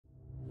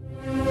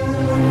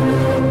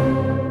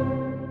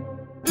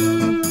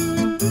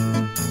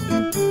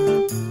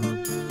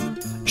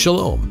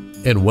Shalom,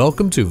 and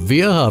welcome to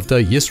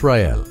V'ahavta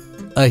Yisrael,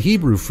 a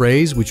Hebrew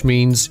phrase which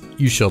means,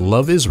 you shall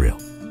love Israel.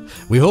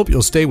 We hope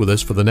you'll stay with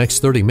us for the next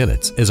 30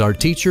 minutes as our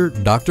teacher,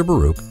 Dr.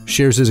 Baruch,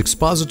 shares his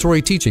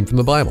expository teaching from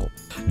the Bible.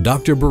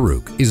 Dr.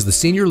 Baruch is the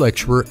senior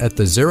lecturer at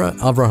the Zera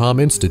Avraham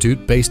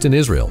Institute based in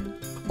Israel.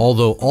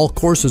 Although all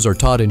courses are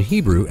taught in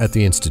Hebrew at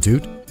the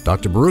Institute,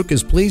 Dr. Baruch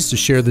is pleased to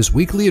share this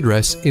weekly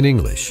address in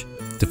English.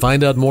 To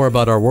find out more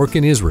about our work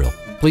in Israel,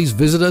 please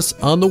visit us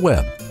on the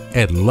web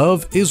at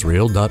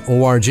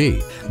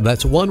LoveIsrael.org.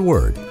 That's one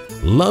word,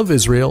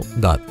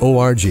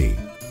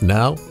 LoveIsrael.org.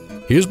 Now,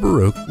 here's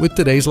Baruch with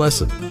today's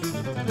lesson.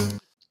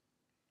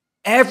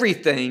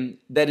 Everything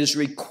that is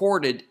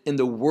recorded in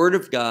the Word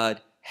of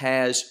God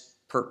has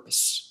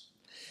purpose.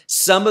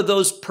 Some of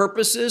those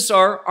purposes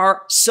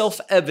are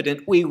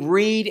self-evident. We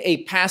read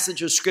a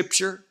passage of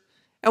Scripture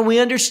and we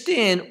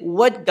understand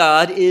what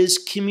God is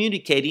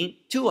communicating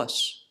to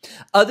us.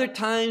 Other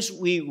times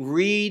we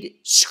read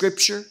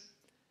Scripture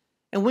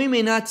and we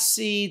may not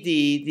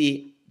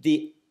see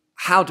the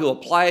how to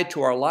apply it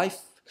to our life.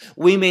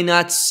 We may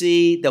not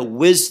see the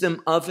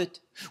wisdom of it.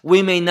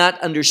 We may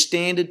not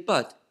understand it,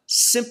 but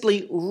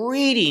simply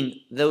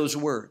reading those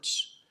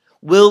words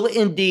will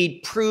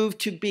indeed prove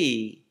to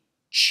be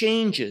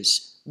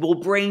changes, will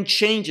bring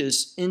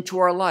changes into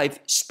our life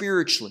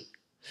spiritually.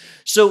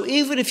 So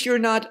even if you're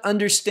not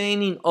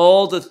understanding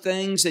all the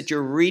things that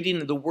you're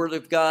reading in the Word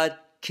of God,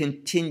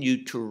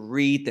 continue to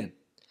read them.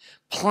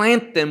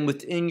 Plant them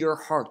within your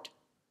heart.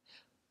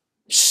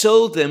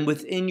 Sow them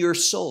within your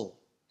soul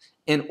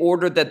in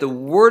order that the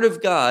Word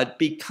of God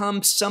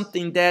becomes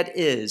something that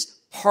is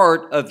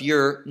part of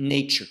your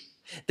nature,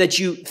 that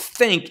you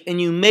think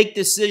and you make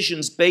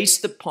decisions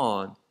based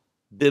upon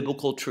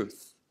biblical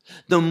truth.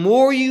 The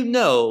more you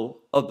know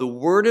of the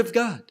Word of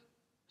God,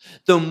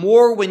 the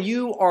more when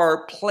you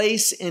are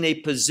placed in a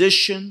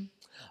position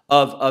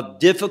of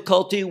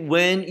difficulty,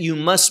 when you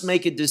must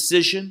make a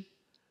decision,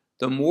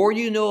 the more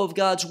you know of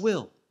God's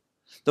will,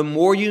 the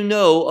more you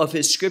know of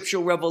His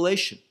scriptural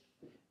revelation,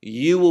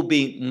 you will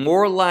be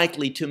more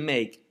likely to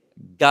make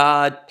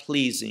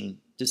God-pleasing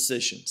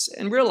decisions.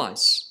 And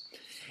realize,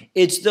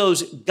 it's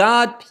those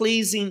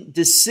God-pleasing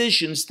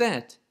decisions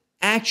that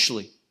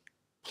actually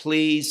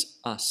please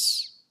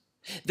us.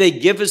 They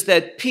give us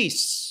that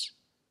peace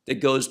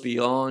that goes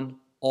beyond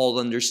all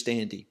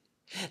understanding.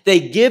 They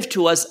give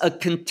to us a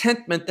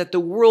contentment that the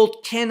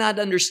world cannot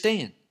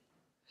understand.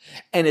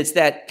 And it's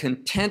that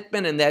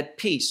contentment and that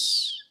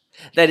peace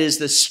that is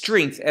the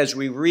strength, as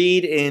we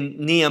read in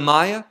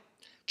Nehemiah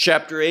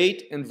chapter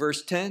 8 and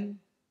verse 10.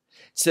 It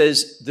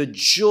says, the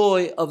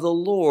joy of the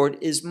Lord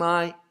is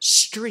my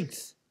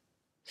strength.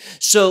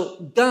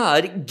 So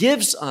God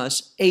gives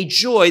us a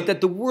joy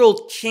that the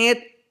world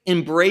can't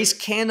embrace,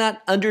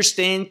 cannot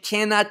understand,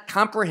 cannot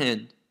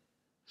comprehend.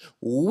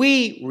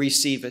 We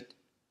receive it,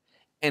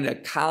 and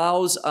it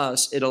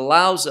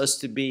allows us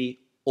to be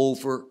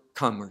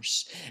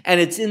overcomers. And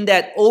it's in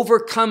that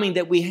overcoming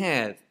that we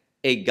have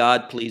a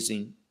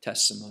God-pleasing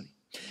testimony.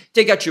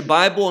 Take out your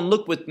Bible and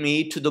look with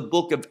me to the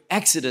book of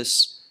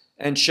Exodus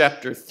and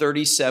chapter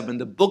 37.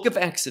 The book of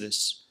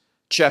Exodus,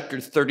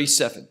 chapter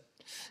 37.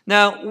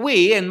 Now,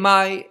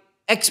 my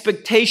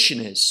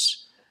expectation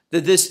is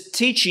that this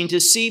teaching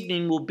this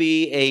evening will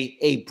be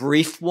a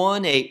brief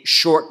one, a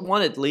short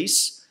one at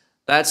least.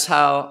 That's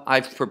how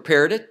I've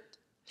prepared it.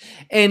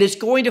 And it's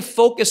going to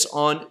focus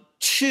on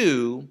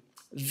two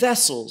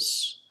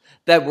vessels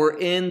that were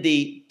in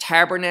the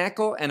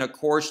tabernacle and, of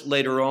course,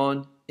 later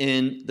on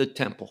in the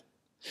temple.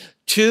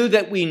 Two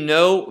that we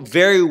know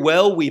very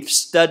well. We've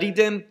studied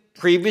them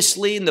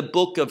previously in the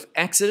book of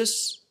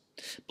Exodus.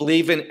 I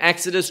believe in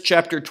Exodus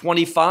chapter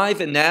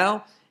 25, and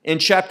now in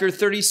chapter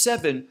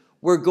 37,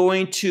 we're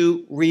going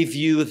to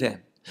review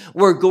them.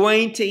 We're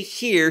going to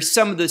hear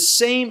some of the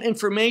same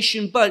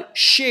information, but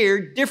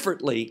shared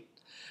differently,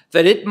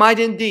 that it might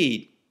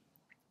indeed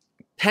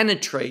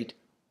penetrate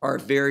our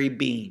very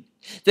being,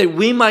 that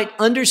we might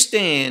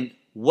understand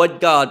what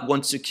God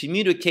wants to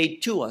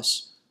communicate to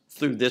us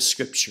through this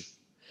scripture.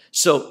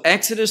 So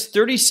Exodus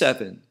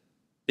 37,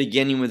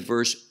 beginning with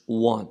verse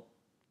 1.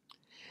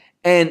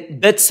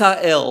 And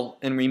Bezalel,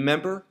 and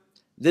remember,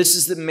 this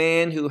is the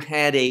man who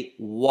had a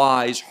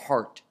wise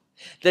heart,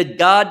 that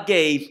God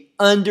gave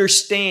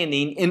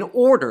understanding in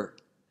order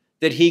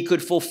that he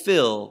could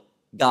fulfill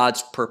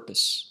God's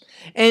purpose.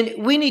 And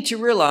we need to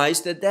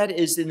realize that that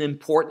is an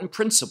important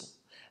principle.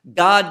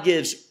 God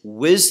gives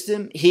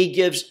wisdom, He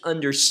gives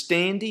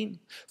understanding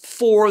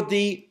for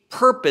the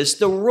purpose,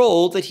 the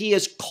role that He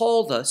has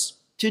called us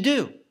to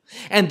do.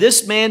 And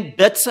this man,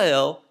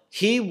 Bezalel,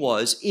 he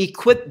was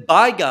equipped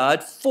by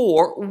God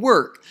for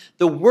work,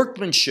 the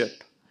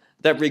workmanship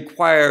that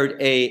required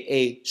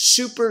a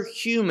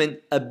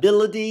superhuman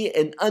ability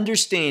and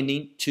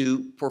understanding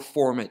to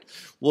perform it.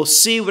 We'll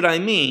see what I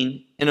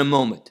mean in a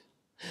moment.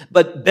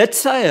 But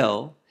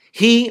Bezalel,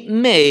 he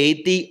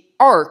made the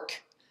ark.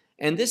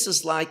 And this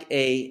is like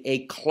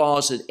a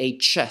closet, a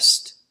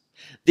chest.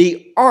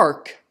 The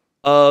ark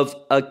of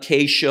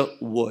acacia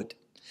wood.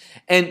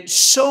 And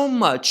so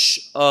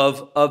much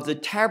of the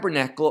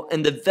tabernacle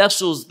and the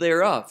vessels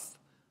thereof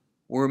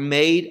were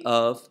made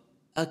of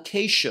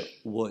acacia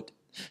wood.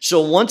 So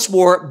once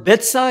more,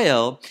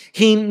 Bezalel,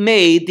 he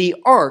made the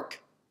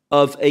ark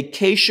of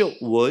acacia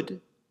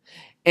wood,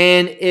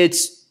 and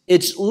its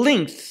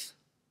length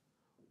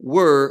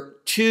were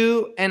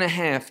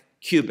 2.5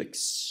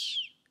 cubits,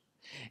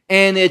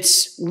 and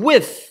its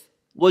width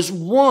was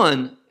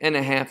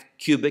 1.5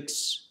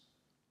 cubits,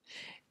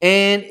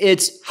 and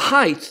its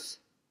height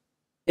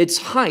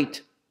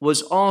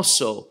was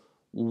also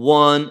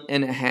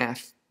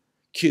 1.5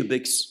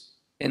 cubits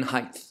in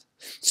height.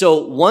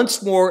 So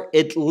once more,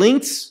 its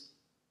length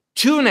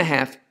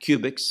 2.5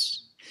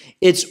 cubits,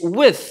 its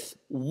width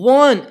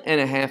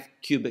 1.5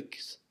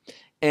 cubits,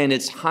 and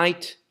its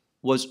height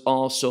was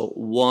also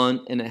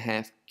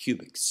 1.5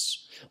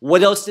 cubits.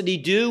 What else did he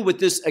do with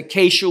this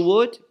acacia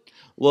wood?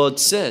 Well, it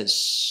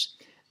says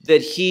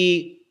that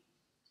he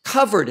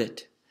covered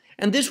it,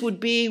 and this would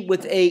be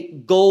with a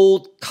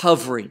gold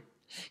covering.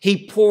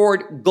 He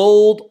poured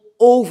gold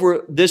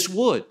over this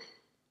wood,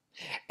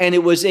 and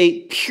it was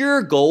a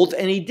pure gold,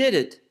 and he did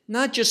it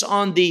not just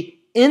on the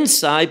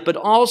inside, but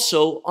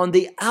also on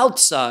the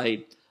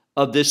outside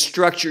of this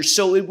structure.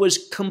 So it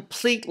was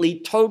completely,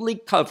 totally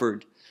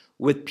covered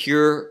with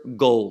pure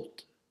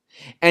gold.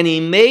 And he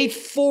made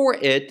for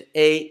it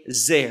a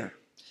zer.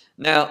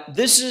 Now,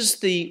 this is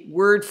the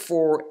word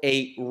for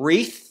a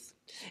wreath.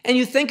 And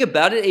you think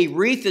about it, a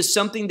wreath is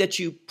something that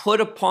you put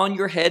upon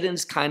your head, and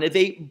it's kind of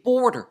a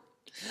border.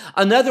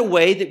 Another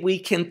way that we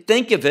can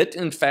think of it,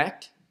 in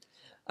fact,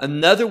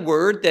 another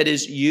word that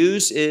is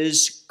used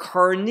is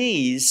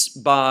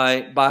karniz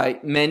by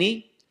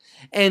many.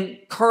 And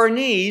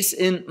karniz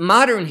in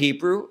modern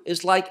Hebrew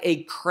is like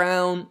a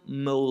crown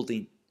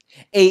molding,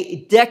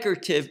 a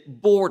decorative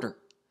border.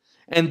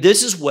 And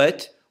this is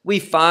what we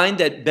find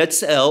that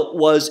Bezalel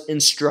was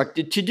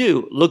instructed to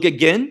do. Look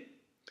again.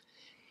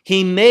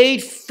 He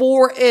made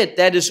for it,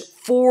 that is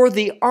for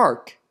the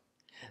ark,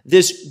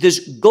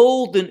 this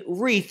golden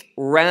wreath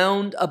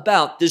round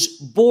about, this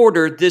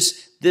border,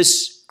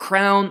 this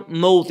crown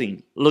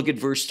molding. Look at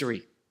verse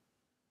 3.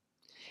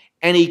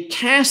 And he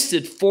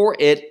casted for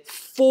it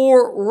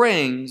 4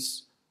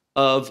 rings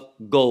of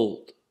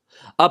gold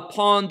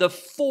upon the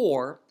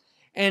 4,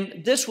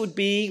 and this would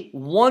be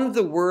one of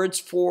the words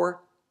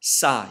for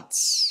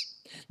sides.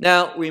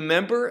 Now,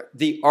 remember,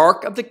 the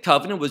Ark of the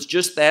Covenant was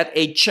just that,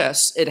 a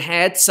chest. It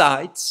had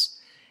sides,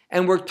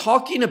 and we're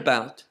talking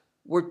about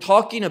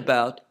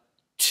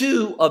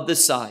 2 of the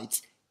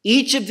sides.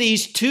 Each of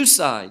these 2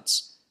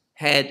 sides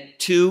had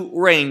 2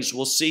 rings.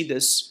 We'll see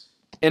this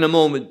in a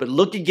moment, but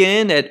look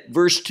again at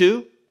verse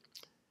 2.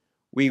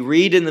 We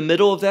read in the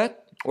middle of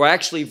that, or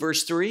actually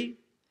verse 3,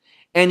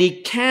 and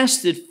he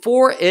casted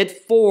for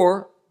it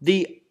for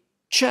the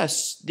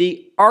chest,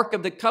 the Ark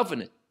of the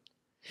Covenant.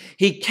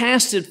 He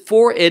casted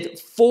for it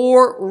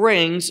 4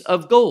 rings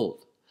of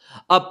gold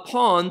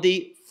upon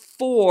the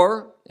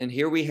 4, and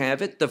here we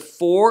have it, the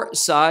 4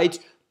 sides,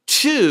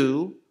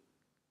 2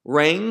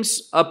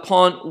 rings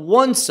upon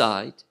one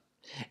side,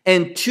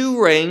 and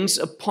 2 rings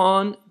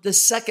upon the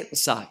second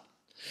side.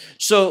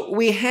 So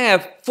we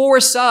have 4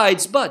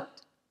 sides,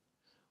 but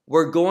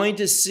we're going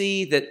to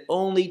see that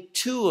only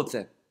 2 of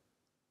them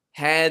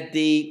had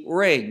the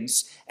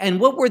rings. And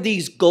what were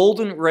these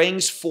golden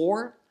rings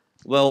for?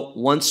 Well,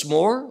 once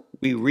more,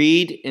 we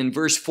read in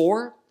verse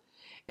 4,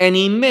 and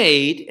he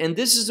made, and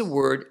this is the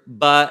word,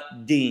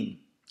 badim.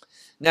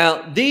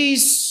 Now,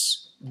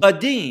 these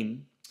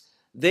badim,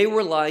 they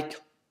were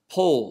like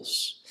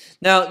poles.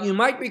 Now, you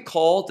might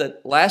recall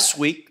that last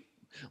week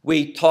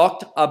we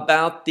talked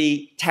about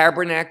the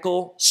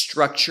tabernacle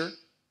structure.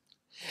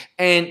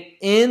 And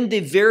in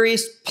the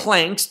various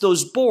planks,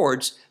 those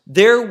boards,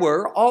 there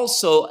were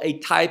also a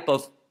type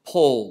of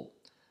pole.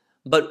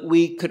 But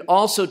we could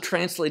also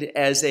translate it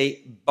as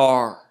a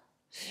bar.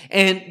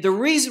 And the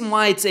reason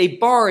why it's a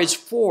bar is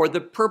for the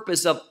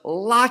purpose of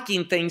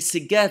locking things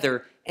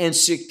together and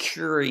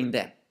securing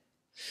them.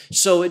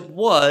 So it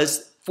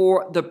was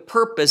for the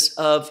purpose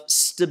of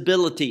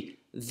stability.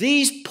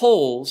 These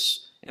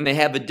poles, and they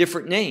have a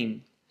different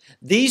name,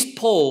 these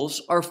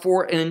poles are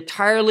for an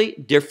entirely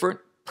different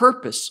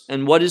purpose.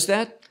 And what is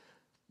that?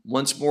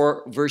 Once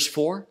more, verse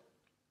 4.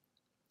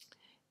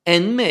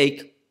 And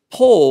make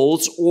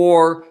poles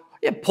or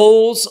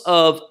poles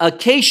of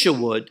acacia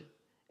wood,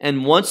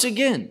 and once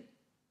again,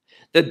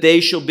 that they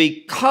shall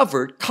be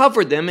cover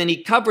them, and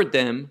he covered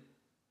them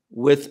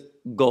with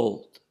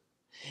gold.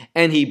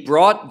 And he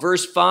brought,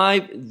 verse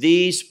 5,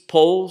 these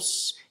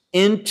poles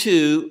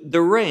into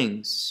the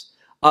rings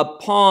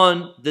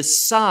upon the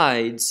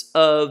sides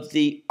of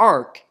the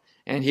ark.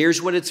 And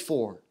here's what it's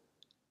for,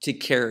 to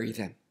carry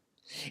them.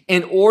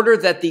 In order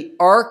that the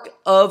Ark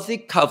of the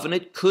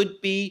Covenant could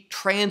be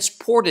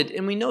transported.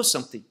 And we know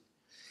something.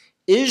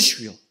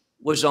 Israel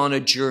was on a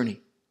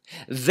journey.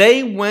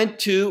 They went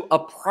to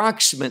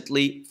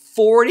approximately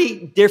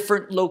 40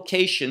 different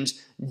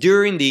locations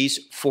during these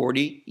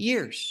 40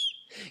 years.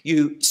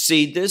 You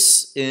see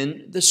this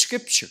in the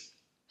scripture.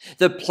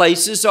 The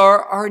places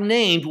are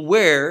named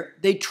where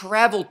they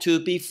traveled to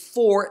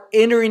before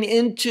entering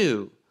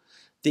into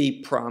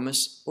the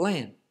promised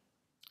land.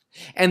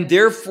 And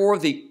therefore,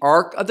 the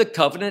Ark of the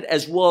Covenant,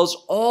 as well as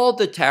all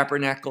the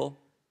tabernacle,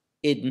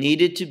 it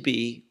needed to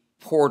be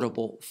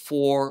portable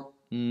for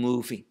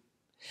moving.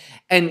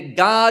 And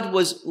God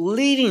was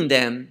leading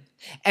them,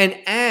 and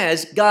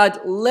as God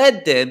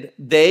led them,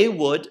 they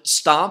would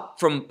stop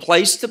from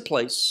place to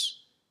place,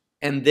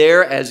 and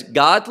there, as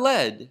God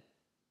led,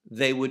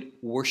 they would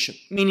worship.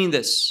 Meaning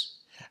this,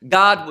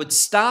 God would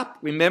stop.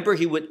 Remember,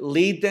 he would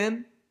lead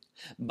them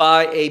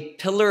by a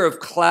pillar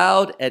of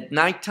cloud at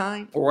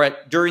nighttime or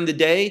during the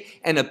day,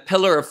 and a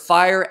pillar of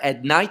fire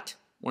at night.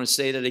 I want to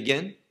say that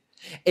again.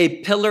 A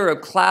pillar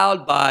of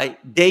cloud by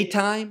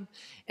daytime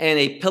and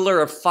a pillar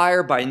of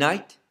fire by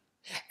night.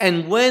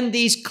 And when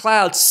these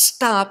clouds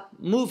stopped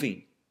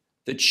moving,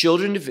 the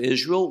children of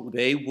Israel,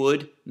 they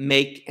would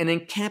make an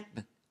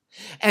encampment.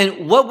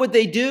 And what would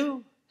they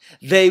do?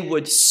 They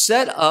would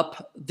set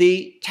up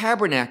the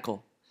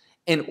tabernacle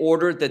in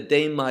order that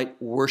they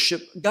might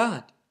worship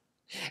God.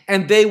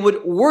 And they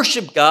would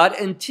worship God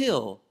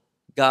until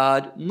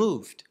God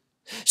moved.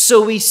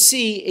 So we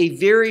see a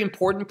very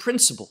important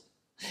principle,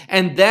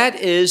 and that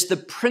is the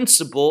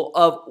principle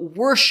of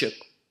worship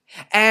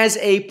as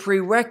a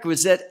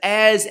prerequisite,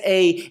 as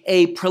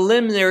a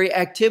preliminary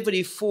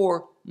activity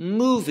for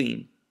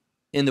moving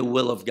in the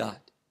will of God.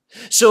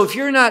 So if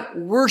you're not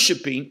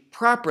worshiping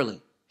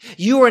properly,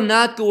 you are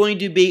not going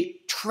to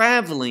be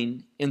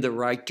traveling in the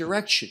right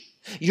direction.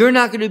 You're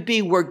not going to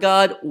be where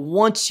God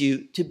wants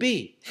you to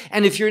be.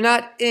 And if you're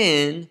not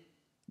in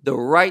the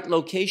right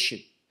location,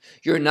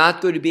 you're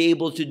not going to be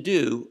able to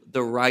do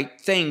the right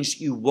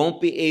things. You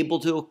won't be able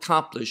to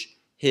accomplish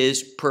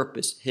his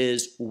purpose,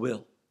 his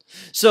will.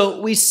 So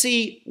we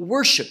see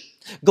worship.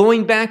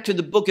 Going back to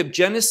the book of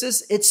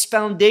Genesis, it's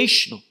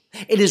foundational.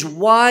 It is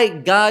why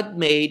God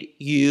made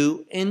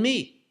you and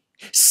me.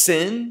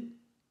 Sin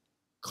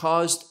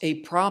caused a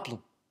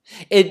problem.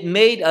 It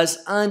made us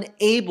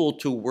unable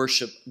to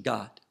worship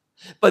God.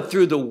 But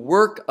through the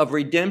work of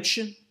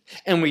redemption,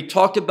 and we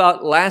talked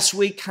about last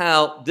week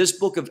how this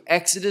book of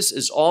Exodus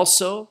is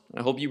also,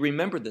 I hope you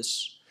remember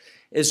this,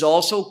 is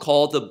also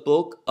called the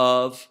book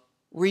of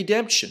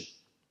redemption.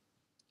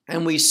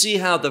 And we see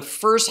how the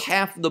first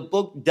half of the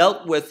book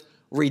dealt with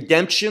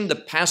redemption, the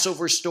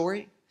Passover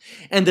story.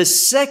 And the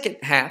second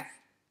half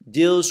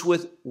deals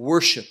with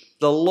worship,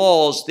 the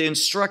laws, the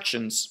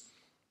instructions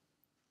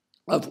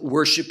of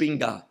worshiping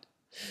God.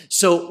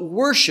 So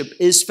worship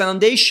is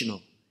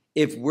foundational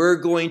if we're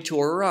going to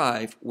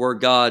arrive where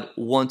God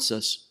wants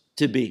us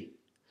to be.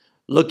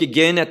 Look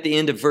again at the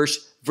end of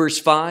verse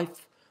 5.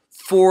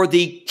 For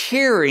the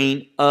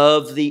carrying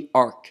of the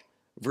ark,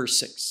 verse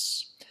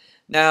 6.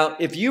 Now,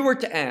 if you were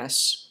to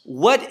ask,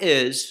 what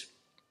is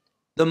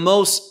the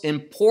most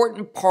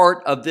important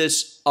part of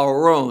this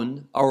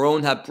Aron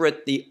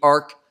HaBrit, the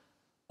Ark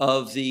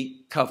of the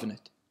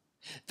Covenant?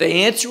 The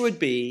answer would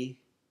be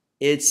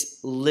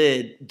its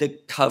lid, the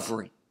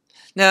covering.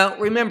 Now,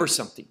 remember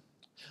something.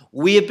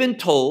 We have been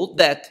told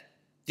that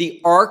the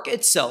ark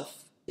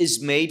itself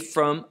is made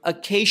from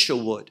acacia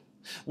wood,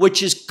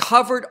 which is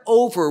covered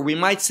over, we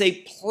might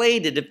say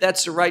plated, if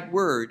that's the right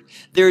word.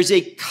 There is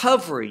a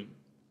covering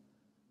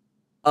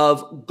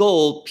of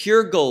gold,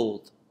 pure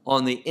gold,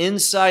 on the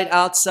inside,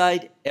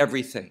 outside,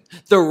 everything.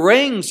 The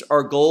rings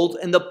are gold,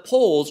 and the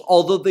poles,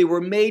 although they were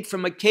made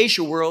from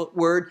acacia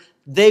wood,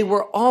 they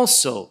were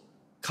also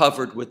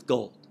covered with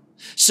gold.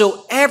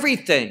 So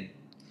everything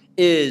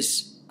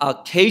is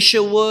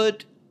acacia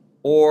wood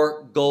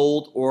or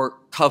gold or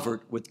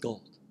covered with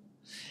gold.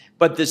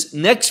 But this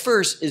next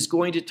verse is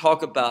going to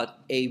talk about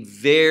a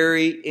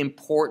very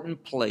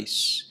important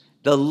place,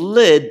 the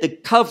lid, the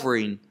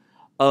covering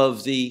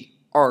of the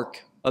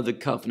Ark of the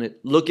Covenant.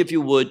 Look, if you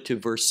would, to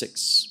verse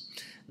 6.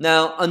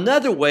 Now,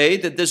 another way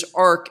that this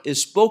ark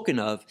is spoken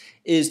of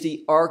is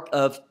the Ark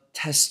of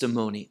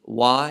Testimony.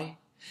 Why?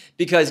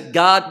 Because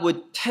God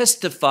would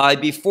testify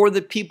before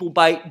the people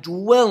by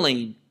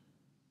dwelling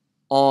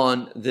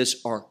on this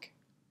ark.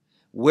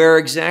 Where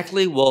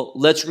exactly? Well,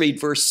 let's read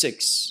verse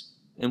 6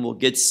 and we'll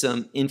get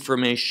some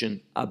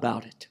information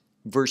about it.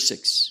 Verse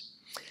 6.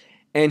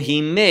 And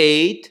he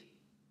made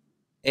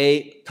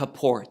a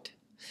kaporet.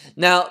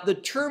 Now, the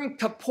term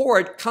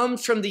kaporet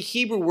comes from the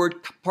Hebrew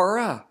word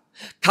kapara.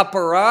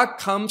 Kapara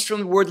comes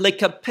from the word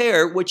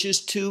lekaper, which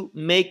is to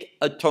make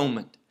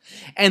atonement.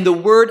 And the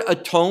word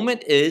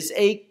atonement is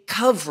a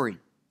covering.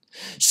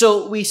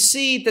 So we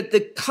see that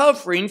the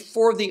covering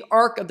for the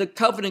Ark of the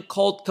Covenant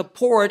called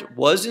kaporet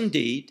was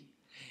indeed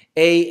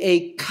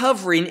a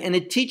covering, and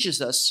it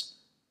teaches us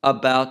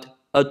about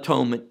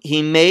atonement.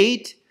 He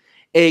made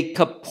a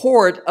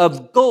kaporet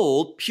of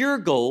gold, pure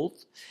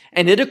gold,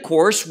 and it, of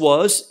course,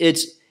 was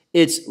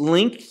its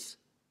length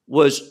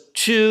was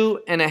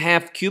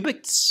 2.5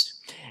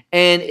 cubits,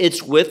 and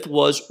its width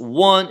was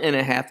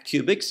 1.5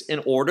 cubits, in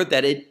order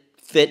that it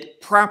fit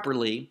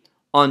properly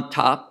on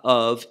top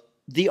of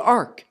the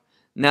ark.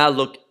 Now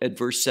look at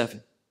verse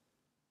 7.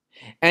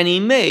 And he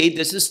made,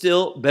 this is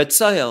still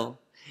Bezalel,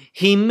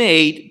 he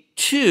made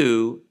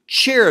 2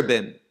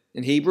 cherubim,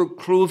 in Hebrew,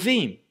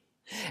 kruvim.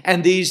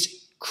 And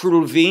these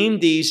kruvim,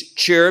 these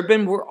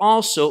cherubim, were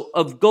also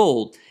of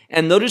gold.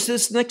 And notice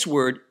this next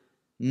word,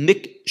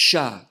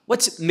 mikshah.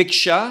 What's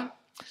mikshah?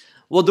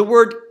 Well, the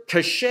word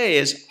kashay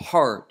is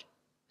hard.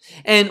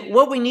 And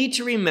what we need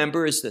to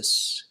remember is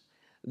this,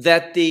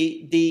 that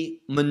the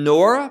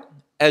menorah,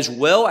 as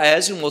well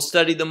as, and we'll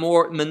study the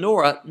more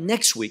menorah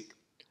next week,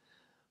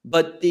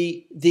 but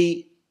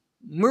the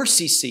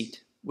mercy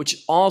seat,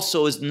 which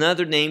also is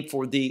another name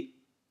for the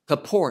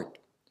kaport,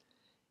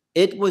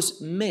 it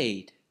was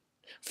made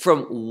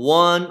from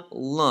 1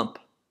 lump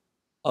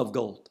of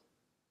gold.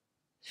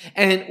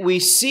 And we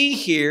see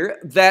here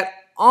that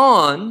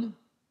and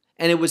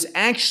it was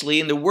actually,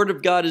 and the Word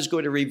of God is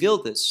going to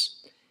reveal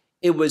this,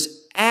 it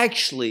was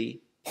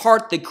actually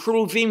the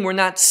kruvim were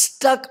not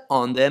stuck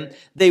on them.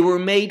 They were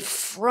made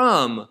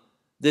from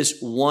this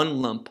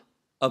 1 lump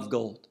of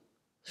gold.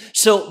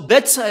 So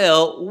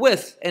Bezalel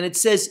with, and it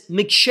says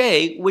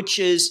mikshay, which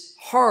is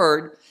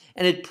hard,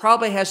 and it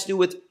probably has to do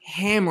with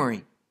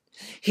hammering.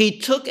 He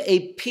took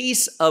a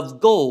piece of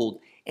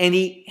gold and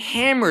he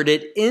hammered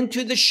it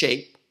into the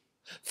shape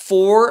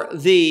for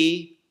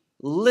the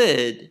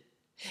lid.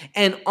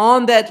 And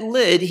on that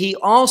lid, he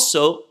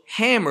also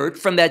hammered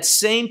from that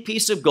same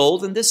piece of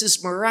gold, and this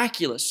is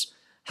miraculous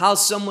how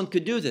someone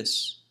could do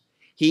this.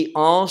 He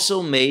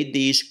also made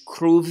these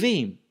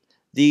kruvim,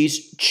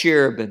 these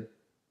cherubim.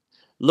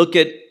 Look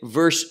at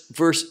verse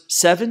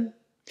 7.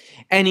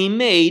 And he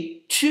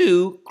made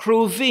 2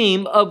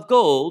 kruvim of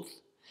gold.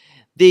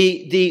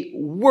 The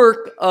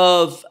work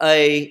of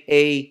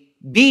a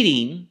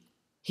beating,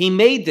 he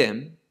made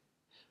them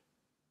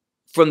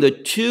from the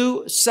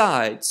 2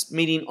 sides,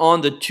 meaning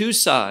on the 2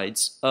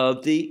 sides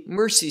of the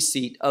mercy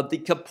seat, of the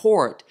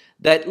kaport,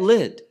 that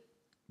lid.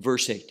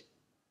 Verse 8.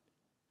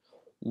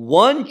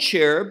 1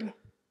 cherub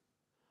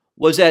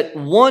was at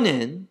one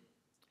end,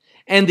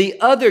 and the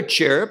other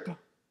cherub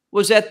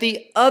was at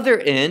the other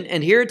end.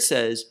 And here it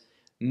says,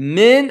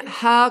 Min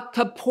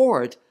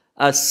ha-kaport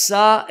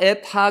asa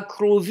et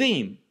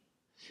ha-kruvim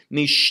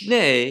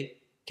mishnei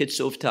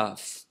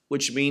kitzovtav,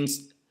 which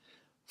means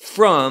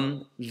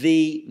from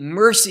the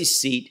mercy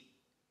seat,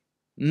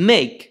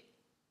 make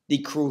the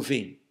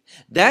kruvim.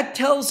 That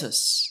tells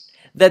us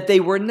that they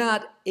were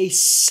not a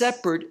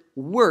separate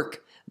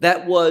work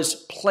that was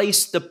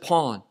placed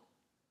upon,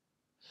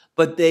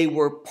 but they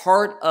were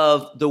part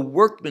of the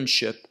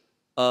workmanship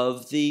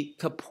of the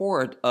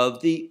kaport,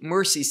 of the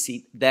mercy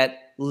seat,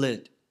 that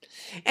lid.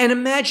 And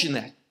imagine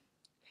that,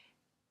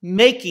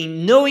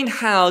 knowing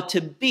how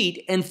to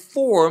beat and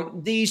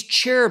form these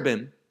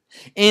cherubim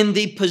in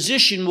the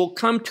position we'll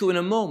come to in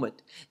a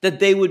moment,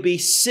 that they would be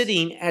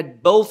sitting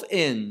at both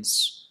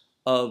ends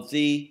of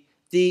the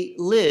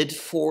lid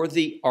for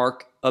the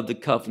Ark of the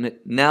Covenant.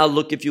 Now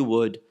look, if you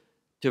would,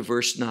 to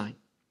verse 9.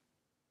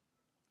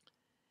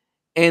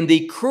 And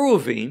the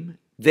cherubim,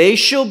 they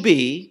shall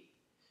be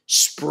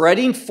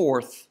spreading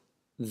forth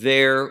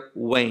their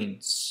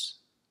wings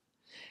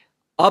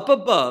up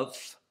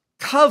above,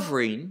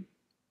 covering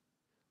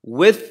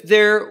with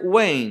their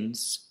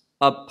wings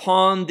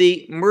upon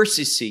the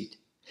mercy seat,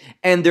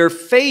 and their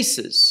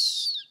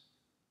faces,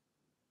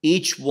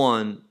 each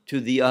one to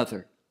the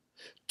other,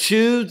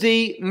 to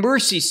the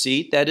mercy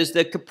seat, that is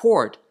the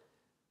kaport,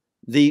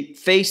 the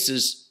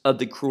faces of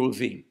the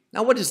cherubim.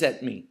 Now, what does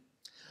that mean?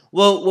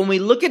 Well, when we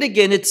look at it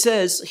again, it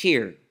says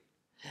here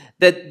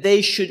that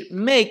they should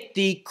make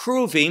the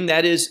cherubim,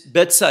 that is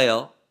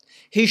Bezalel,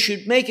 he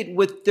should make it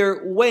with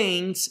their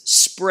wings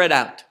spread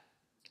out.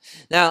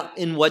 Now,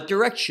 in what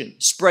direction?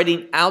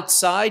 Spreading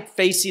outside,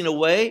 facing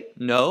away?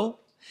 No.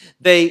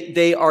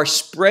 They are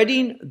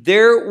spreading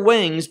their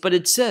wings, but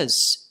it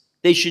says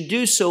they should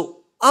do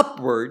so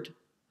upward,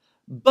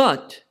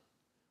 but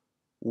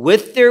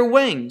with their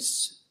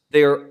wings,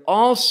 they are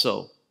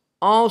also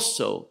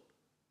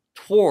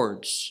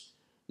towards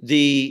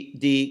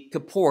the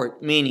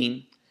kaport,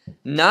 meaning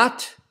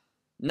not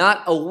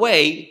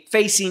away,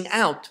 facing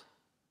out.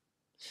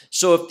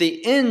 So if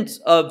the ends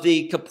of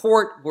the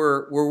kaport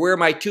were where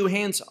my 2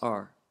 hands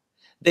are,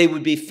 they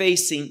would be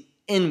facing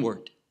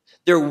inward.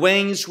 Their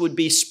wings would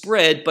be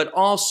spread, but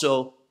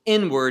also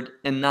inward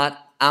and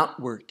not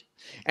outward.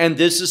 And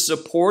this is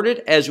supported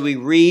as we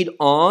read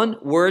on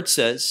where it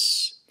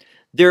says,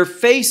 their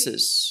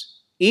faces,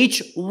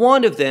 each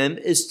one of them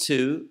is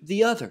to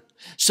the other.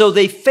 So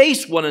they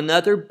face one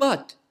another,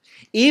 but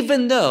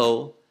even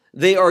though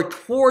they are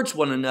towards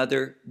one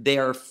another, they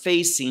are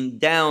facing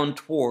down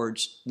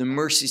towards the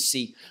mercy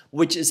seat,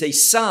 which is a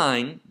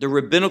sign, the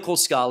rabbinical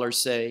scholars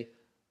say,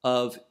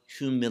 of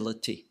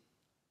humility.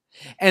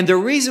 And the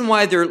reason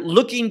why they're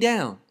looking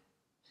down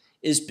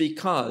is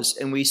because,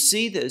 and we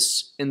see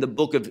this in the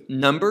book of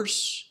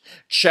Numbers,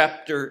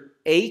 chapter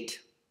 8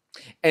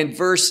 and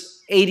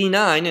verse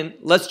 89, and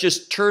let's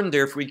just turn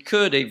there if we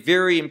could, a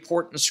very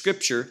important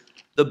scripture,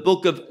 the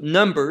book of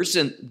Numbers,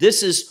 and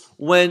this is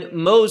when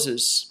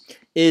Moses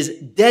is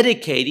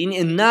dedicating,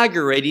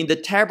 inaugurating the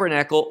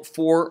tabernacle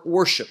for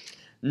worship.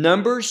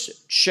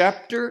 Numbers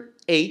chapter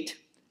 8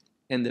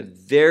 and the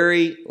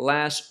very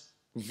last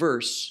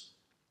verse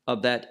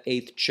of that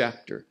 8th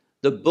chapter.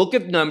 The book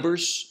of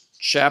Numbers,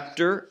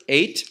 chapter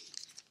 8.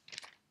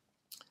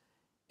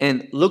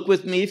 And look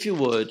with me, if you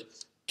would,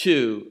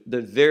 to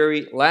the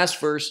very last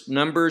verse,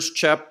 Numbers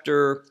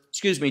chapter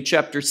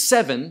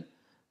 7,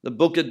 the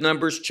book of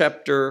Numbers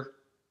chapter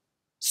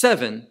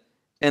 7,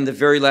 and the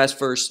very last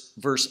verse,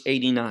 verse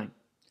 89.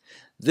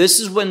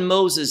 This is when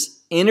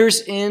Moses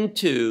enters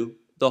into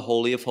the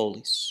Holy of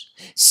Holies,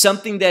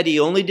 something that he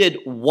only did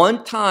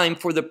one time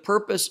for the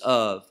purpose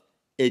of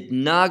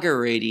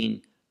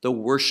inaugurating the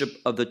worship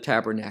of the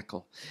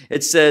tabernacle.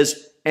 It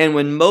says, and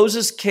when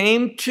Moses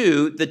came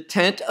to the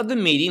tent of the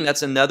meeting,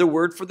 that's another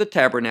word for the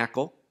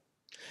tabernacle,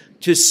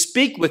 to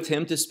speak with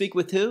him, to speak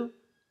with who?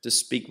 To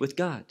speak with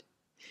God.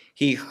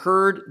 He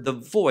heard the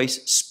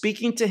voice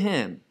speaking to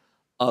him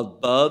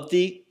above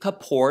the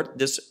kaport,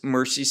 this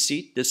mercy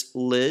seat, this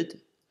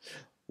lid,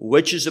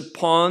 which is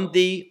upon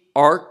the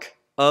ark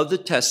of the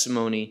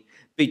testimony,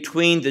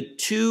 between the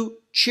two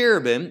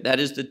cherubim, that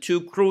is the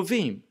two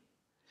kruvim.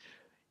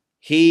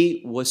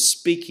 He was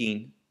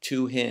speaking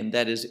to him,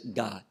 that is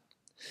God.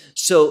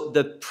 So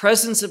the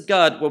presence of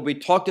God, what we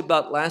talked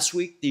about last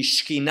week, the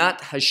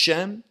Shechinat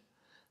Hashem,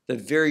 the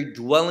very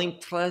dwelling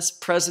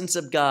presence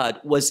of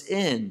God was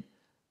in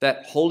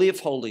that Holy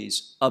of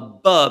Holies,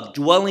 above,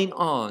 dwelling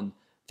on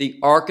the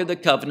Ark of the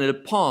Covenant,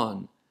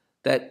 upon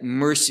that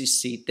mercy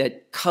seat,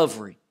 that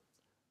covering.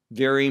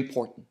 Very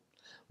important.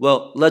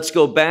 Well, let's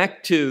go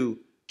back to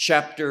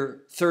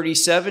chapter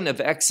 37 of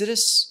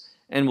Exodus,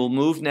 and we'll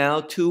move now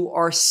to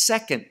our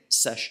second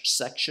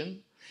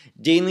section,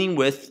 dealing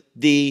with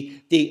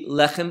the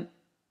lechem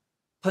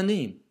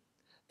panim,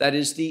 that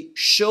is the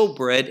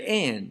showbread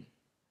and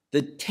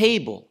the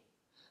table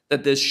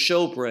that this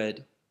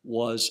showbread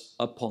was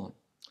upon.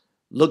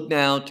 Look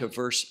now to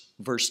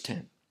verse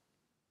 10.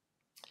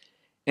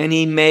 And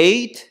he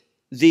made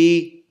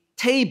the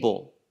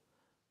table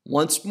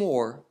once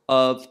more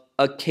of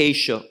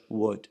acacia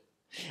wood.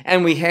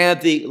 And we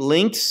have the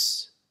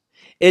lengths.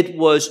 It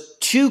was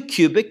 2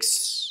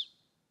 cubits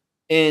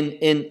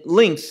in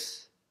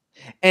length,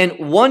 and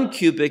 1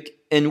 cubit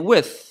in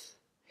width,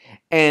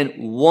 and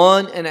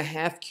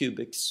 1.5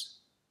 cubits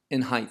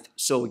in height.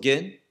 So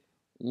again,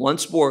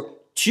 once more,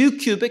 2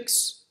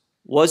 cubits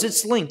was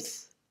its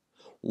length,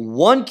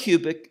 1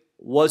 cubit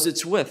was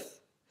its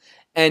width,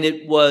 and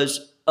it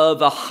was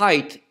of a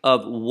height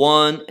of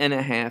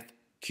 1.5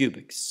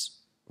 cubits.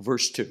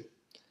 Verse 2.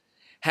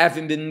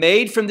 Having been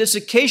made from this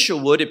acacia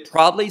wood, it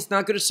probably is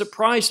not going to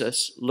surprise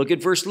us. Look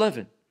at verse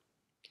 11.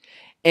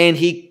 And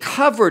he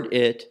covered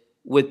it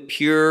with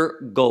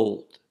pure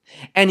gold.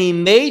 And he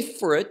made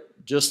for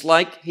it, just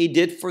like he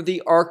did for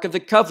the Ark of the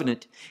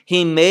Covenant,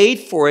 he made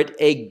for it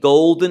a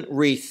golden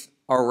wreath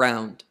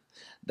around.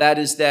 That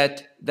is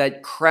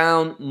that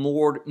crown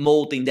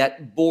molding,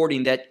 that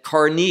boarding, that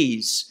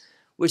carniz,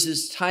 which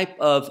is type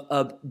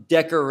of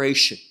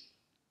decoration.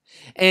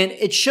 And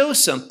it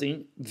shows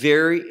something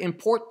very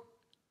important,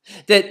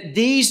 that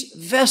these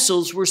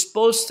vessels were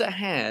supposed to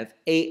have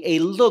a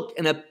look,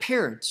 an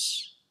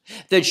appearance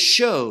that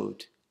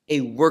showed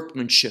a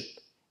workmanship,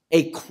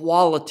 a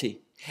quality,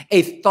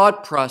 a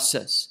thought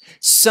process,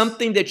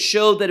 something that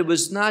showed that it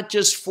was not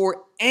just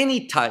for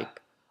any type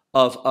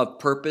of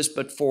purpose,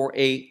 but for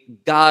a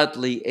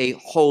godly, a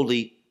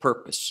holy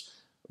purpose.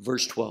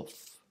 Verse 12.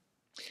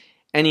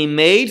 And he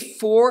made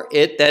for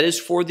it, that is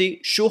for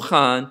the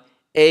shulchan,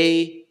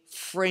 a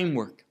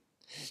framework.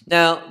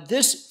 Now,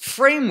 this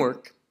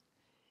framework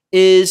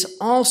is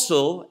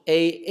also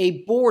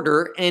a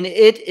border, and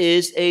it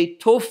is a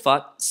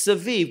tofat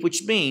saviv,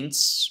 which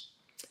means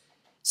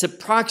it's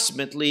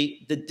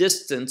approximately the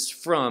distance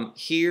from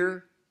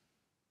here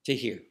to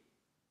here.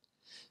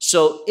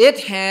 So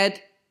it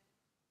had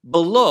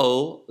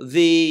below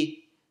the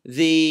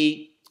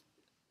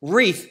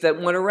wreath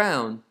that went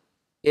around,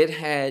 it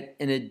had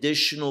an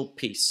additional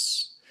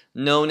piece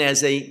known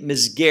as a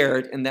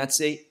mizgeret, and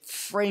that's a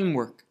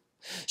framework.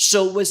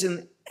 So it was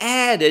an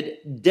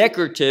added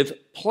decorative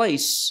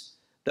place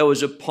that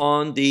was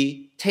upon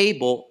the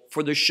table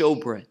for the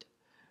showbread.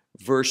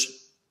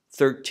 Verse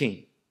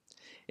 13.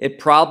 It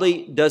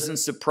probably doesn't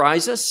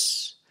surprise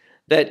us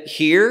that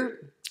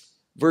here,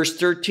 verse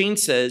 13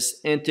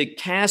 says, and to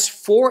cast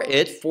for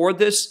it, for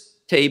this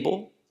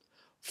table,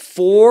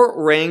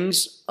 4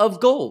 rings of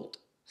gold.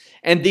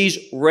 And these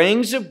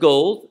rings of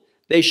gold,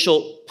 they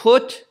shall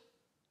put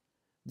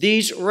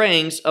these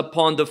rings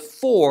upon the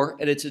 4,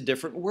 and it's a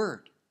different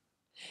word.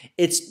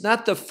 It's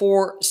not the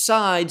 4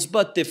 sides,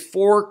 but the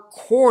 4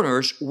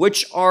 corners,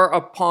 which are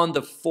upon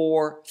the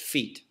 4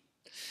 feet.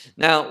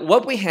 Now,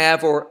 what we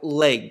have are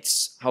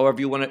legs, however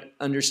you want to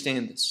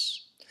understand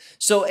this.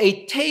 So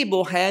a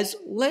table has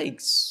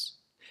legs.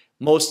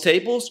 Most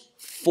tables,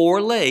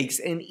 4 legs,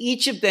 and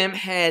each of them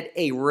had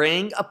a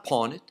ring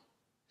upon it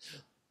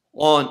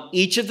on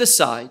each of the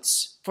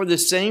sides for the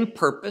same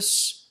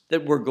purpose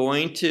that we're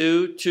going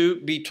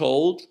to be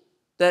told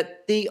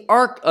that the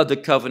Ark of the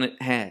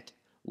Covenant had.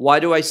 Why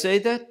do I say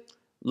that?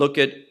 Look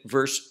at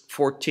verse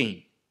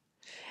 14.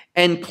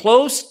 And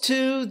close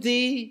to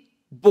the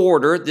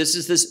border. This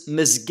is this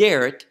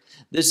mesgeret.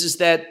 This is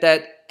that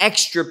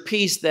extra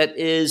piece that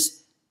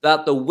is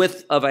about the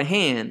width of a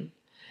hand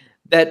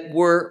that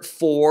were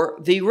for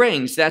the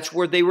rings. That's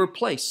where they were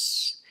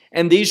placed.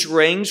 And these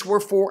rings were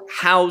for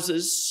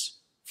houses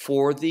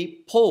for the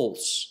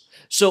poles.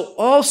 So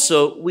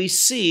also we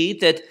see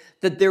that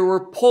there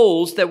were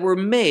poles that were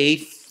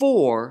made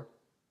for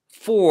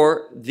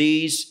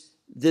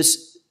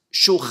this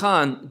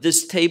shulchan,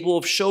 this table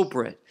of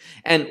showbread.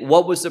 And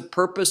what was the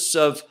purpose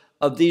of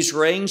these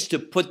rings? To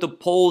put the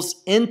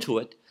poles into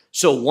it.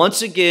 So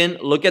once again,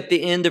 look at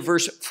the end of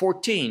verse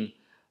 14.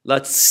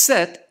 Let's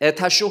set et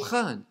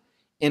hashulchan,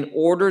 in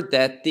order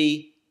that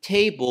the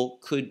table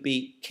could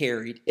be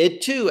carried.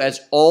 It too,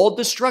 as all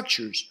the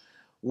structures,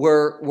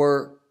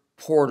 were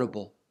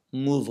portable,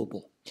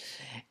 movable.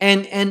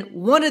 And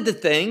one of the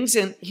things,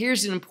 and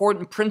here's an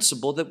important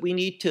principle that we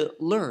need to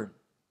learn,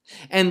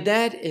 and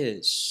that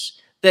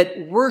is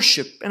that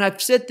worship, and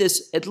I've said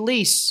this at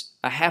least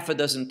a half a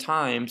dozen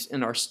times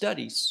in our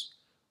studies,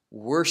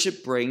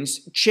 worship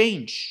brings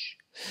change.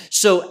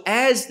 So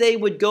as they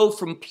would go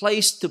from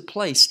place to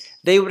place,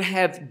 they would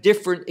have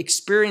different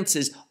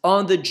experiences.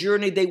 On the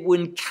journey, they would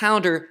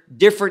encounter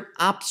different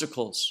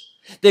obstacles.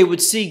 They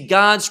would see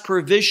God's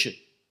provision.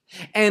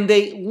 And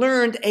they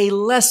learned a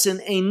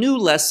lesson, a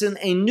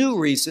new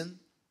reason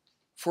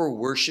for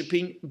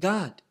worshiping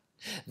God.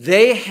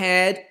 They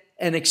had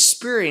an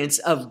experience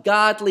of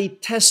godly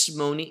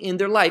testimony in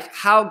their life,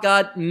 how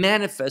God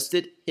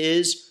manifested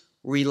His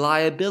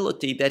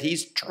reliability, that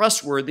He's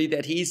trustworthy,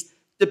 that He's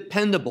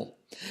dependable.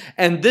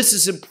 And this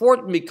is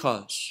important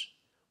because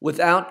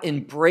without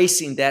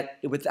embracing that,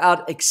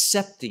 without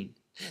accepting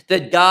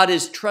that God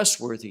is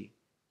trustworthy,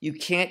 you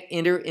can't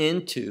enter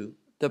into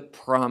the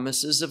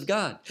promises of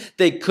God.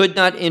 They could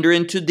not enter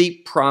into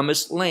the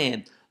promised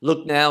land.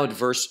 Look now at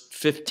verse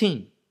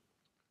 15.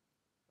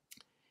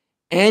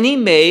 And he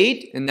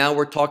made, and now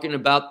we're talking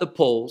about the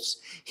poles,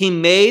 he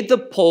made the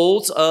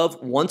poles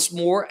of, once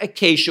more,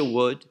 acacia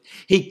wood.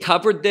 He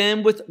covered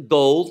them with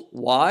gold.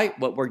 Why?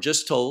 What we're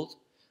just told.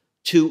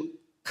 To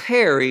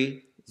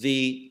carry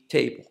the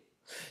table.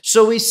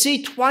 So we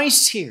see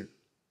twice here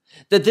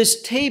that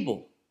this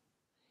table,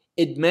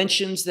 it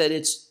mentions that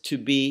it's to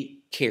be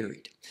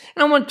carried.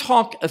 And I want to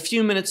talk a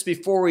few minutes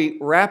before we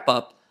wrap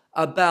up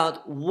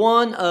about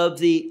one of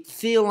the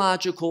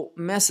theological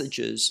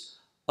messages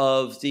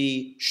of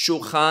the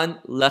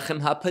Shulchan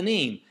Lechem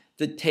HaPanim,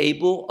 the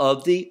table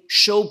of the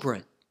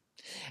showbread.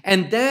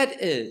 And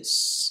that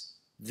is,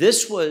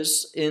 this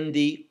was in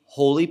the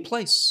holy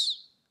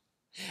place.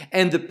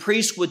 And the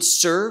priest would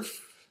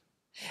serve.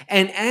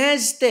 And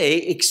as they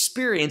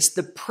experienced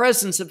the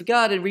presence of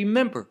God, and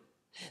remember,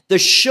 the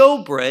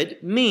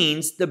showbread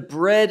means the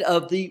bread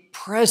of the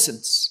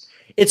presence.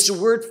 It's the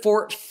word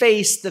for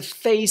face, the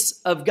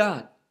face of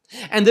God.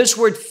 And this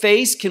word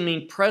face can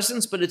mean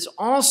presence, but it's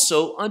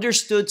also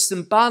understood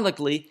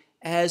symbolically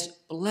as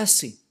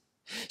blessing.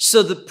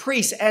 So the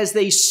priests, as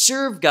they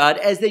served God,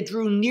 as they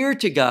drew near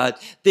to God,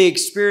 they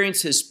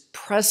experienced His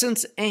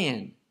presence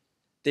and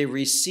they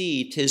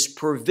received His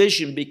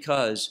provision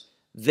because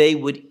they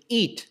would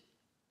eat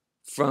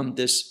from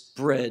this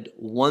bread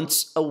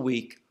once a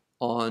week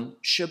on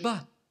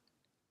Shabbat.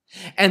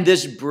 And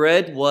this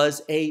bread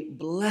was a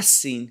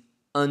blessing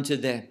unto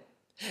them.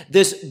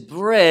 This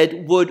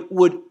bread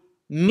would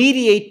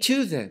mediate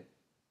to them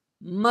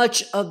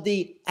much of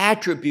the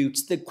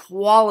attributes, the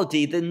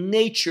quality, the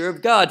nature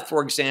of God.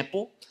 For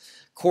example,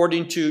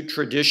 according to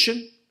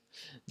tradition,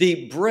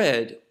 the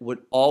bread would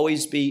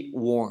always be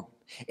warm.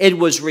 It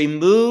was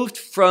removed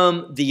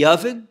from the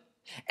oven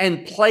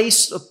and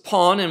placed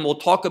upon, and we'll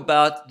talk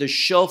about the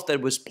shelf that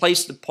it was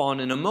placed upon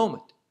in a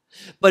moment.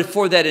 But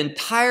for that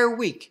entire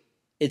week,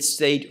 it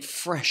stayed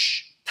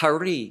fresh,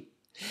 tari.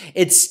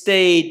 It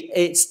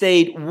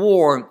stayed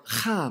warm,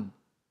 cham.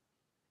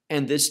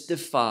 And this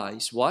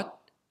defies what?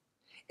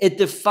 It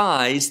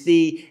defies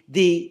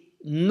the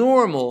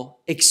normal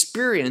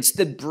experience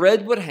that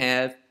bread would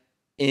have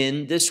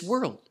in this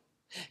world.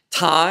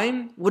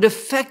 Time would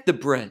affect the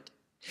bread.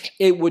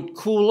 It would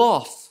cool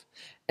off.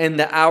 And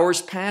the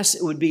hours pass,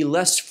 it would be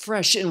less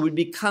fresh and would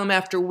become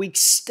after weeks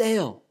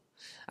stale.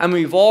 I mean,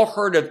 we've all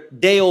heard of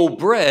day-old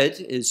bread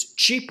is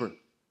cheaper,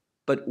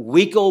 but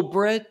week-old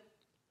bread,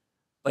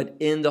 but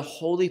in the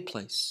holy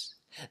place,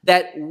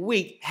 that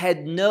week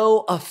had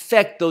no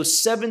effect. Those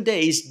 7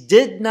 days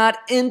did not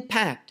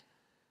impact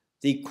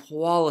the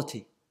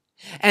quality.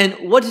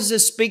 And what does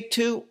this speak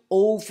to?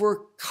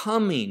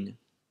 Overcoming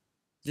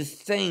the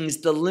things,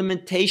 the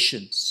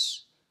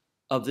limitations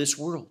of this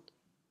world.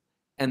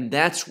 And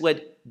that's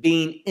what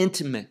being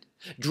intimate,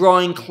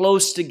 drawing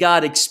close to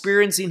God,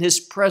 experiencing His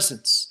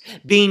presence,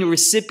 being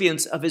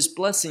recipients of His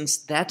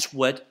blessings, that's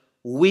what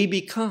we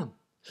become.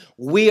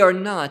 We are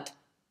not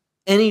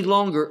any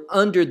longer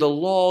under the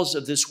laws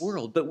of this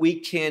world, but we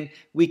can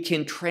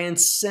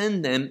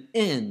transcend them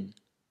in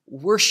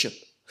worship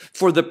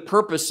for the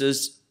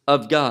purposes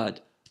of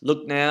God.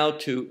 Look now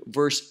to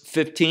verse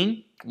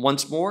 15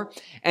 once more.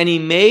 And he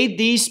made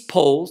these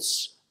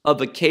poles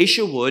of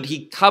acacia wood.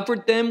 He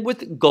covered them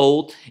with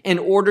gold in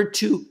order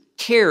to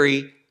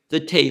carry the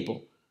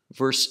table.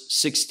 Verse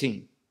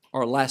 16,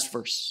 our last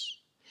verse.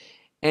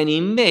 And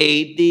he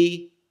made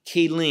the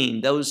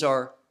kelim. Those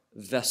are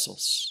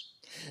vessels.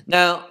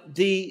 Now,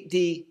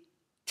 the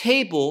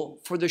table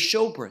for the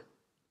showbread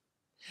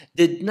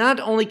did not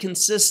only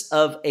consist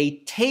of a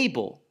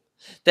table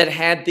that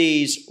had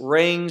these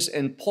rings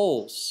and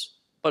poles,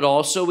 but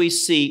also we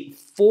see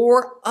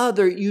 4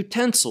 other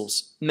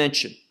utensils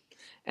mentioned.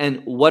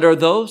 And what are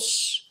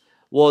those?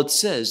 Well, it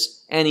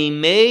says, and he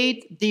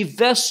made the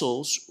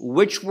vessels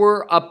which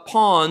were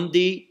upon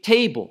the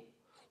table,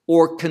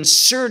 or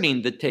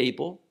concerning the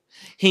table.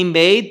 He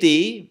made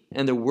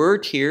and the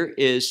word here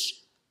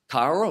is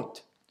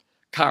karot.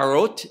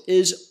 Karot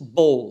is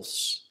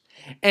bowls.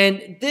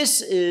 And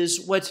this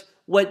is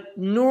what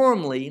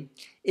normally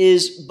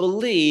is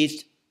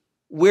believed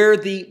where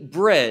the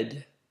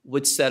bread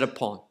would set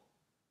upon.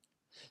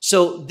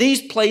 So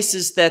these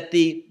places that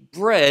the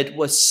bread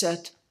was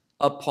set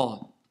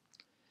upon.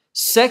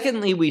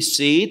 Secondly, we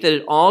see that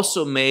it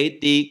also made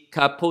the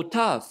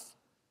kapotav.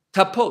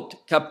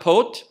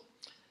 Kapot.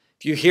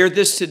 If you hear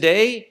this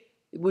today,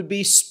 it would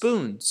be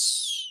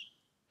spoons.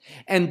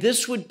 And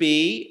this would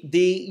be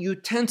the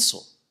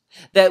utensil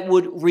that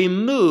would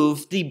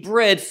remove the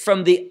bread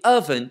from the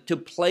oven to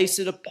place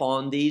it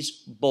upon these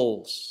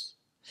bowls.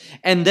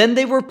 And then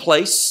they were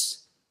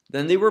placed,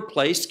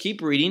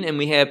 keep reading, and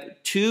we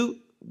have 2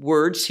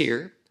 words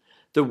here.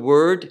 The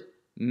word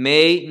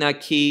me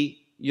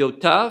naki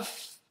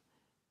yotav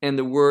and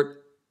the word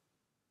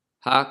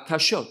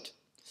ha-kashot.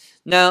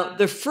 Now,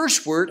 the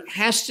first word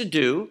has to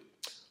do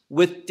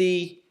with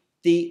the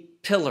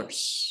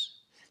pillars.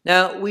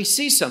 Now, we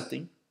see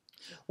something.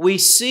 We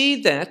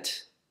see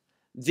that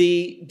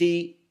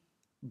the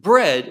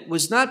bread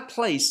was not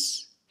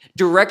placed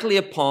directly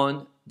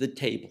upon the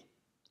table,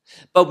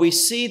 but we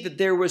see that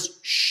there was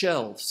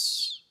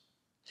shelves.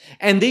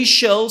 And these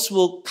shelves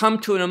will come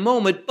to in a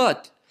moment,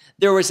 but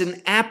there was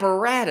an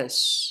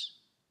apparatus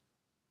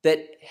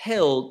that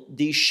held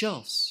these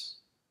shelves.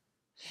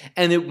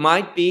 And it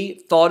might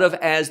be thought of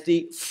as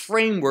the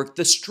framework,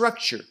 the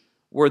structure,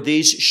 where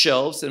these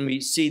shelves, and we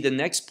see the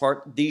next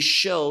part, these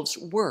shelves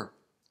were.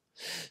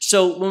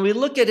 So when we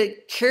look at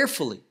it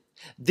carefully,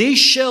 these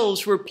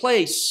shelves were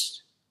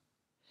placed,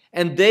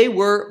 and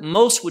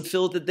most would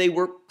feel that they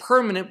were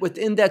permanent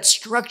within that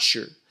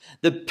structure.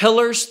 The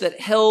pillars that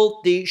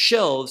held the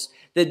shelves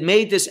that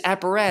made this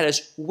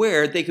apparatus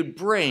where they could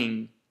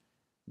bring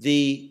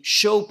the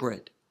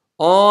showbread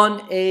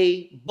on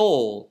a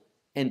bowl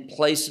and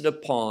place it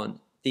upon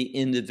the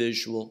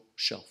individual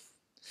shelf.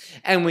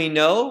 And we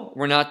know,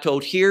 we're not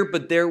told here,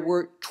 but there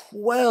were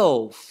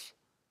 12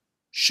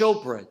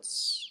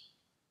 showbreads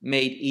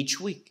made each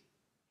week.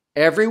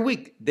 Every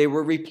week they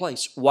were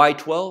replaced. Why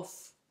 12?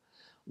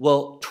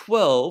 Well,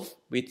 12,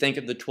 we think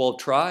of the 12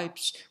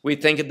 tribes, we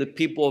think of the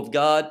people of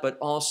God, but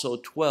also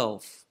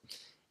 12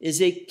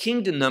 is a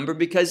kingdom number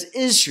because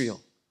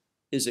Israel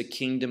is a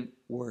kingdom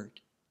word.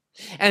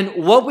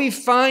 And what we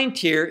find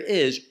here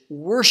is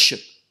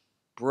worship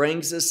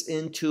brings us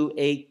into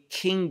a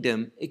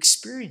kingdom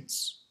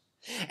experience.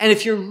 And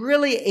if you're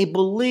really a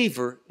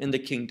believer in the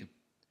kingdom,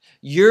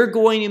 you're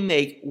going to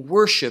make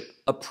worship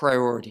a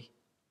priority.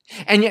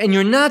 And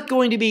you're not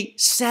going to be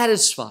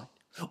satisfied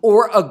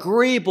or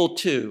agreeable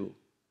to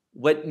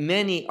what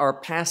many are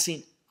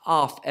passing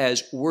off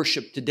as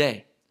worship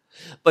today,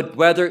 but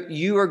whether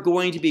you are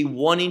going to be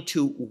wanting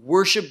to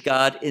worship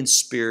God in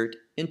spirit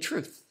and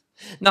truth.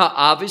 Now,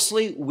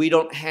 obviously, we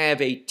don't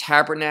have a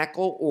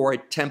tabernacle or a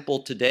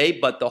temple today,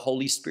 but the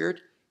Holy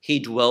Spirit, He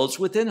dwells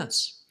within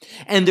us.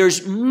 And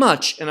there's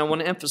much, and I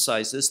want to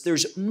emphasize this,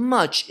 there's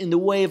much in the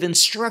way of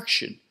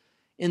instruction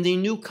in the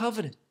new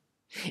covenant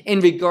in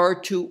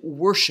regard to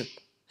worship,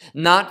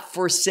 not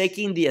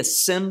forsaking the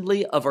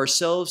assembly of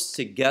ourselves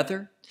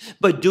together,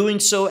 but doing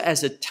so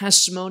as a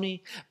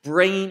testimony,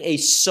 bringing a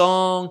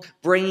song,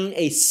 bringing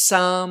a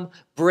psalm,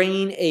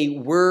 bringing a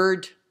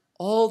word,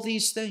 all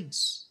these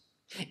things.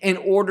 In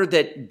order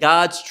that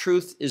God's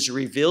truth is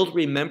revealed,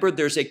 remember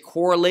there's a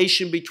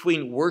correlation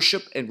between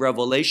worship and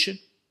revelation,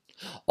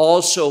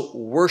 also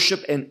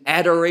worship and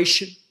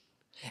adoration,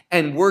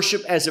 and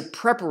worship as a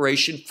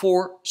preparation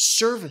for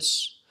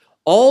service.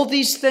 All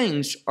these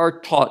things are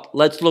taught.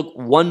 Let's look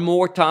one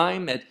more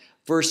time at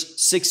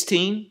verse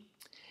 16.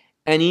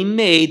 And he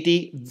made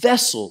the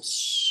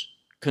vessels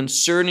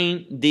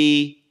concerning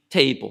the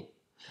table,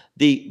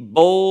 the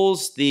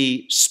bowls,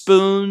 the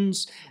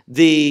spoons,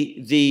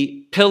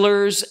 the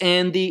pillars,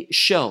 and the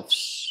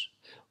shelves,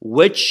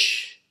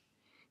 which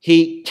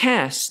he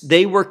cast.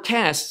 They were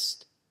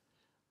cast,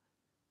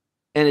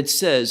 and it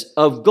says,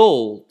 of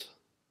gold,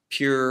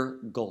 pure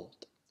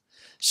gold.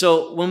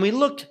 So when we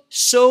looked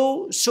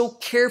so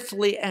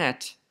carefully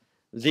at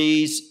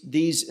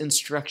these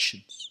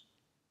instructions,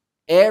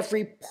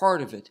 every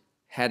part of it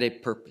had a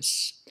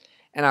purpose.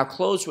 And I'll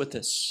close with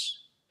this.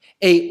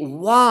 A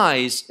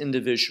wise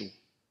individual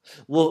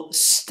will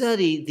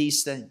study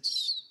these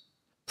things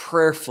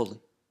prayerfully,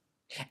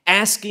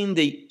 asking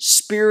the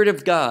Spirit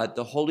of God,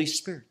 the Holy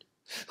Spirit,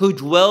 who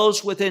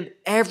dwells within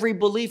every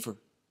believer,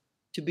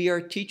 to be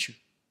our teacher,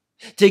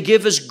 to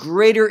give us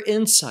greater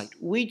insight.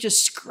 We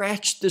just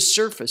scratched the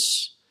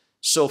surface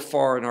so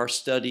far in our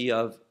study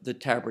of the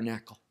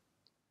tabernacle.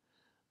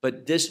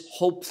 But this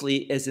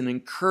hopefully is an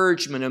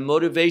encouragement, a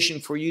motivation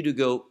for you to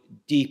go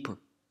deeper.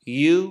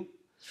 You,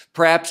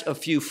 perhaps a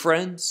few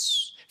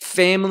friends,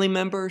 family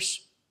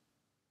members,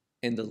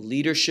 and the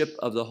leadership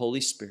of the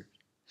Holy Spirit,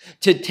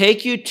 to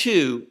take you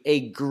to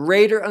a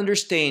greater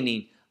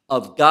understanding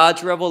of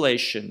God's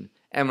revelation.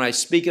 And when I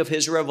speak of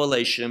His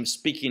revelation, I'm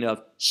speaking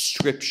of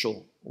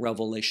scriptural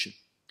revelation.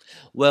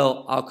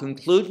 Well, I'll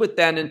conclude with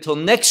that until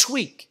next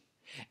week,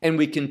 and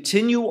we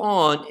continue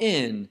on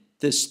in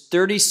this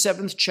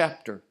 37th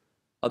chapter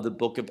of the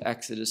book of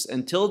Exodus.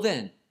 Until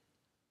then,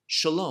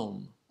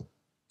 shalom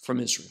from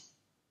Israel.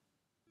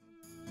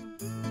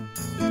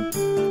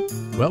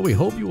 Well, we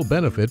hope you will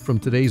benefit from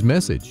today's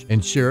message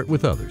and share it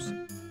with others.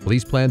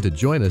 Please plan to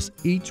join us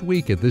each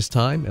week at this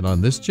time and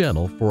on this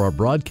channel for our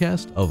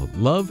broadcast of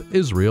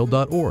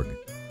LoveIsrael.org.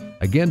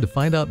 Again, to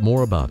find out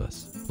more about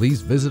us,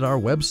 please visit our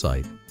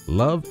website,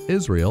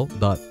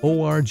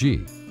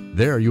 LoveIsrael.org.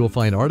 There you will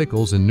find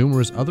articles and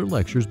numerous other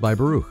lectures by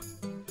Baruch.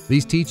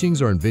 These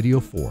teachings are in video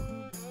form.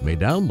 You may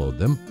download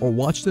them or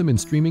watch them in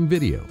streaming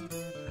video.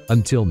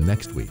 Until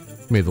next week,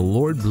 may the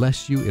Lord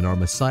bless you in our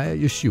Messiah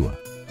Yeshua,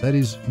 that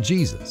is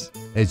Jesus,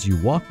 as you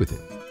walk with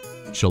Him.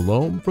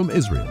 Shalom from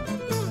Israel.